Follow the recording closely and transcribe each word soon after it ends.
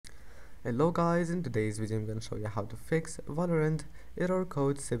Hello guys, in today's video I'm gonna show you how to fix Valorant error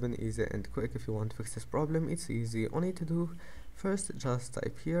code 7 easy and quick. If you want to fix this problem, it's easy. All you need to do first, just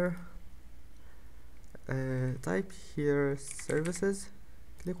type here services,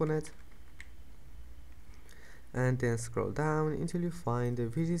 click on it, and then scroll down until you find the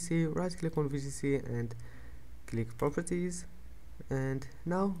VGC. Right click on VGC and click properties, and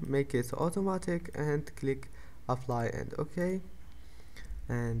now make it automatic and click apply and OK.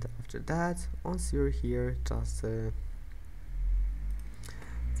 And after that, once you're here, just click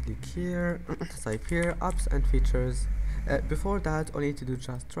here, type here apps and features. Before that, all you need to do,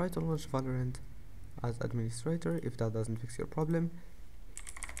 just try to launch Valorant as administrator. If that doesn't fix your problem,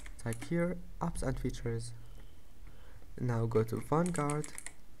 type here apps and features. Now go to Vanguard,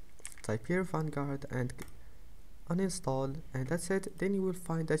 type here Vanguard and uninstall, and that's it. Then you will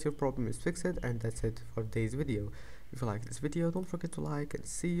find that your problem is fixed, and that's it for today's video. If you like this video, don't forget to like, and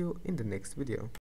see you in the next video.